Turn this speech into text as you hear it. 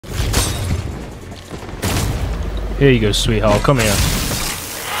Here you go, sweetheart. Come here.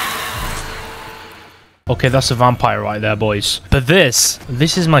 Okay, that's a vampire right there, boys. But this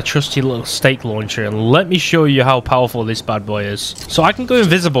is my trusty little stake launcher, and let me show you how powerful this bad boy is. So I can go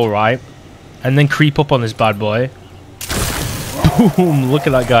invisible, right? And then creep up on this bad boy. Boom, look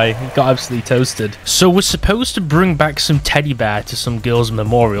at that guy. He got absolutely toasted. So we're supposed to bring back some teddy bear to some girl's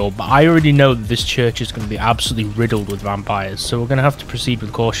memorial, but I already know that this church is going to be absolutely riddled with vampires, so we're going to have to proceed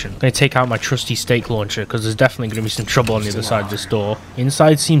with caution. I'm going to take out my trusty stake launcher, because there's definitely going to be some trouble on the other side of this door.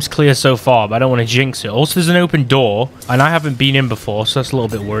 Inside seems clear so far, but I don't want to jinx it. Also, there's an open door, and I haven't been in before, so that's a little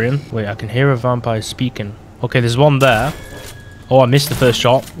bit worrying. Wait, I can hear a vampire speaking. Okay, there's one there. Oh, I missed the first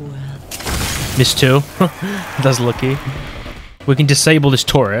shot. Missed two. That's lucky. We can disable this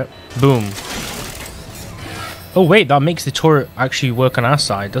turret. Boom. Oh wait, that makes the turret actually work on our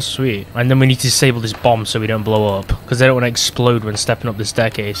side. That's sweet. And then we need to disable this bomb so we don't blow up, because they don't want to explode when stepping up the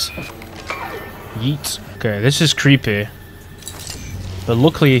staircase. Yeet. Okay, this is creepy. But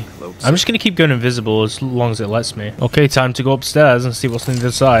luckily, I'm just going to keep going invisible as long as it lets me. Okay, time to go upstairs and see what's on the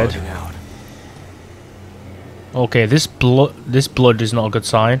other side. Okay, this blood is not a good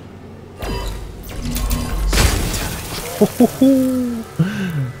sign.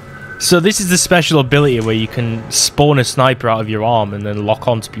 So this is the special ability where you can spawn a sniper out of your arm and then lock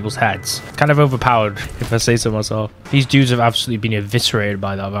onto people's heads. Kind of overpowered, if I say so myself. These dudes have absolutely been eviscerated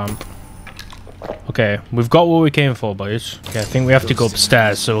by that vamp. Okay, we've got what we came for, boys. Okay, I think we have to go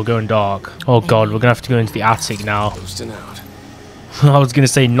upstairs, so we're going dark. Oh god, we're gonna have to go into the attic now. I was gonna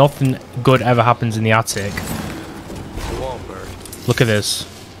say nothing good ever happens in the attic. Look at this.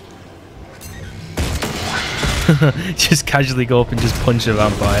 Just casually go up and just punch a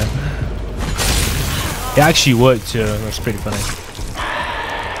vampire. It actually worked too. That's pretty funny.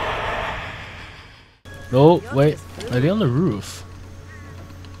 Oh, wait. Are they on the roof?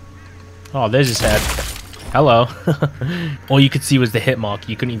 Oh, there's his head. Hello. All you could see was the hit mark.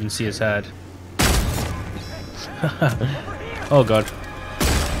 You couldn't even see his head. Oh, God.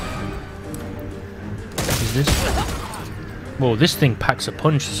 What is this? Whoa, this thing packs a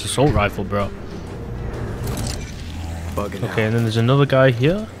punch. This assault rifle, bro. Okay, and then there's another guy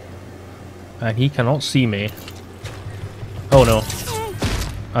here. And he cannot see me. Oh no.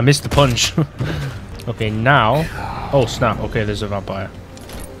 I missed the punch. Okay, now... Oh snap, okay, there's a vampire.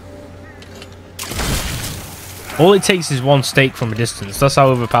 All it takes is one stake from a distance. That's how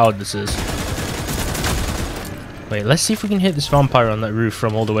overpowered this is. Wait, let's see if we can hit this vampire on that roof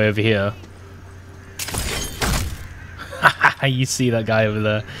from all the way over here. You see that guy over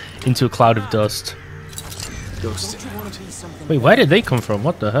there. Into a cloud of dust. Wait, where did they come from?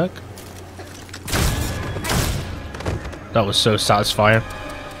 What the heck? That was so satisfying.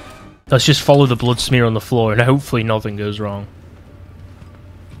 Let's just follow the blood smear on the floor and hopefully nothing goes wrong.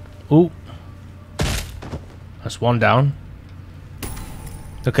 Ooh. That's one down.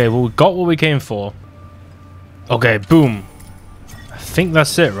 Okay, well, we got what we came for. Okay, boom. I think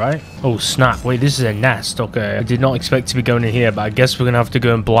that's it, right? Oh, snap. Wait, this is a nest. Okay, I did not expect to be going in here, but I guess we're going to have to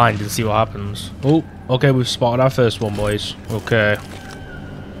go in blind and see what happens. Oh. Okay, we've spotted our first one, boys. Okay.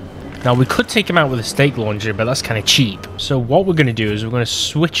 Now, we could take him out with a stake launcher, but that's kind of cheap. So what we're going to do is we're going to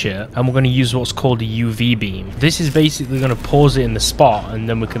switch it, and we're going to use what's called a UV beam. This is basically going to pause it in the spot, and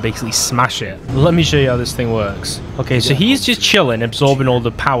then we can basically smash it. Let me show you how this thing works. Okay, so he's just chilling, absorbing all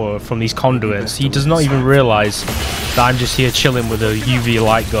the power from these conduits. He does not even realize that I'm just here chilling with a UV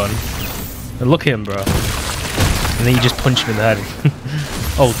light gun. And look at him, bro. And then you just punch him in the head.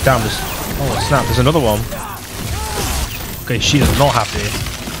 Oh, damn, oh snap, there's another one. Okay, she is not happy.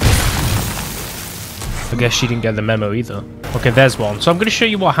 I guess she didn't get the memo either. Okay, there's one. So I'm going to show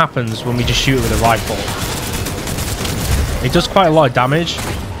you what happens when we just shoot it with a rifle. It does quite a lot of damage.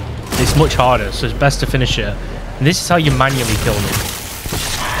 It's much harder, so it's best to finish it. And this is how you manually kill them.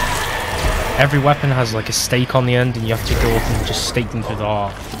 Every weapon has like a stake on the end, and you have to go up and just stake them through the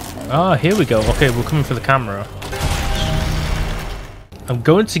heart. Ah, here we go. Okay, we're coming for the camera. I'm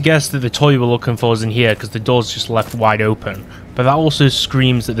going to guess that the toy we're looking for is in here because the door's just left wide open. But that also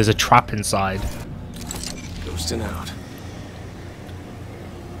screams that there's a trap inside. Ghosting out.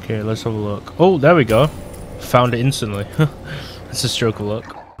 Okay, let's have a look. Oh, there we go. Found it instantly. That's a stroke of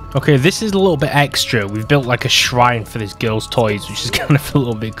luck. Okay, this is a little bit extra. We've built like a shrine for this girl's toys, which is kind of a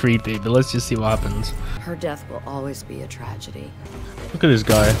little bit creepy. But let's just see what happens. Her death will always be a tragedy. Look at this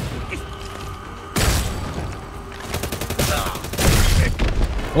guy.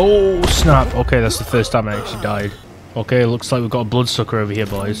 Oh, snap. Okay, that's the first time I actually died. Okay, looks like we've got a bloodsucker over here,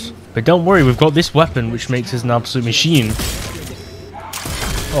 boys. But don't worry, we've got this weapon, which makes us an absolute machine.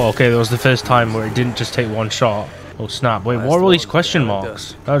 Oh, okay, that was the first time where it didn't just take one shot. Oh, snap. Wait, what are all these question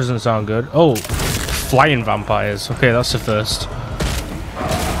marks? That doesn't sound good. Oh, flying vampires. Okay, that's the first.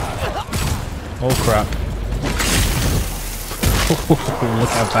 Oh crap. Look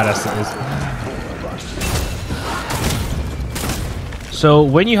how badass it is. So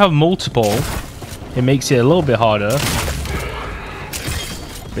when you have multiple, it makes it a little bit harder.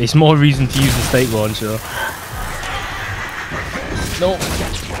 But it's more reason to use the stake launcher. No.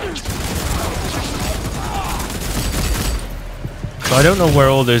 So I don't know where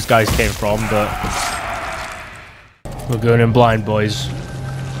all those guys came from, but we're going in blind, boys.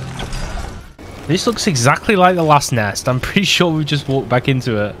 This looks exactly like the last nest. I'm pretty sure we just walked back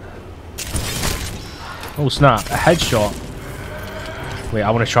into it. Oh snap, a headshot. Wait,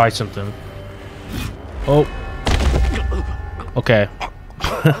 I want to try something. Oh. Okay.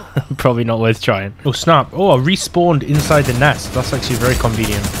 Probably not worth trying. Oh snap. Oh, I respawned inside the nest. That's actually very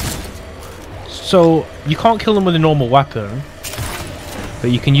convenient. So, you can't kill them with a normal weapon,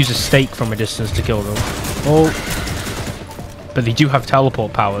 but you can use a stake from a distance to kill them. Oh. But they do have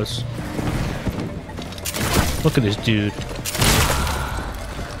teleport powers. Look at this dude.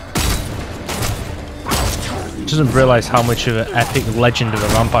 Doesn't realize how much of an epic legend of a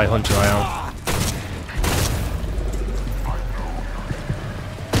vampire hunter I am.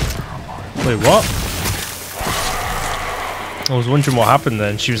 Wait, what? I was wondering what happened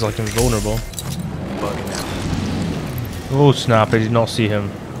then. She was like invulnerable. Oh snap, I did not see him.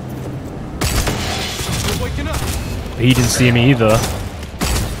 He didn't see me either.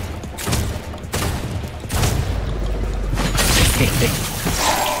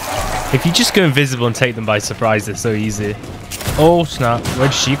 If you just go invisible and take them by surprise, they're so easy. Oh snap, where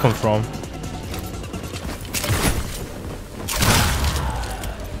did she come from?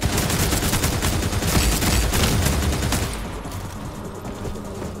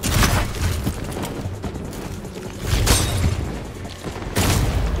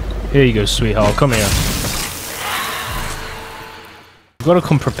 Here you go, sweetheart. Come here. You've got to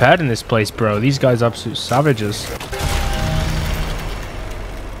come prepared in this place, bro. These guys are absolute savages.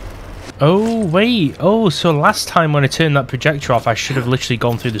 Oh, wait. Oh, so last time when I turned that projector off, I should have literally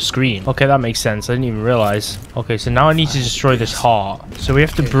gone through the screen. Okay, that makes sense. I didn't even realize. Okay, so now I need to destroy this heart. So we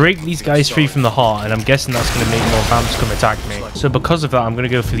have to break these guys free from the heart, and I'm guessing that's going to make more vamps come attack me. So because of that, I'm going to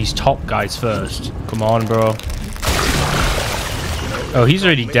go for these top guys first. Come on, bro. Oh, he's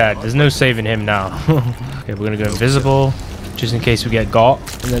already dead. There's no saving him now. Okay, we're going to go invisible, just in case we get got.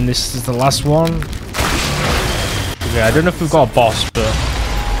 And then this is the last one. Okay, I don't know if we've got a boss, but...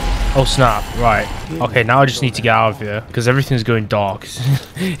 Oh, snap. Right. Okay, now I just need to get out of here, because everything's going dark.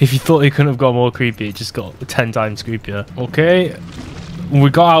 If you thought it couldn't have got more creepy, it just got 10 times creepier. Okay. We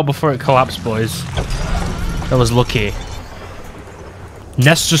got out before it collapsed, boys. That was lucky.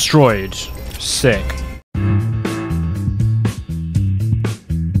 Nest destroyed. Sick.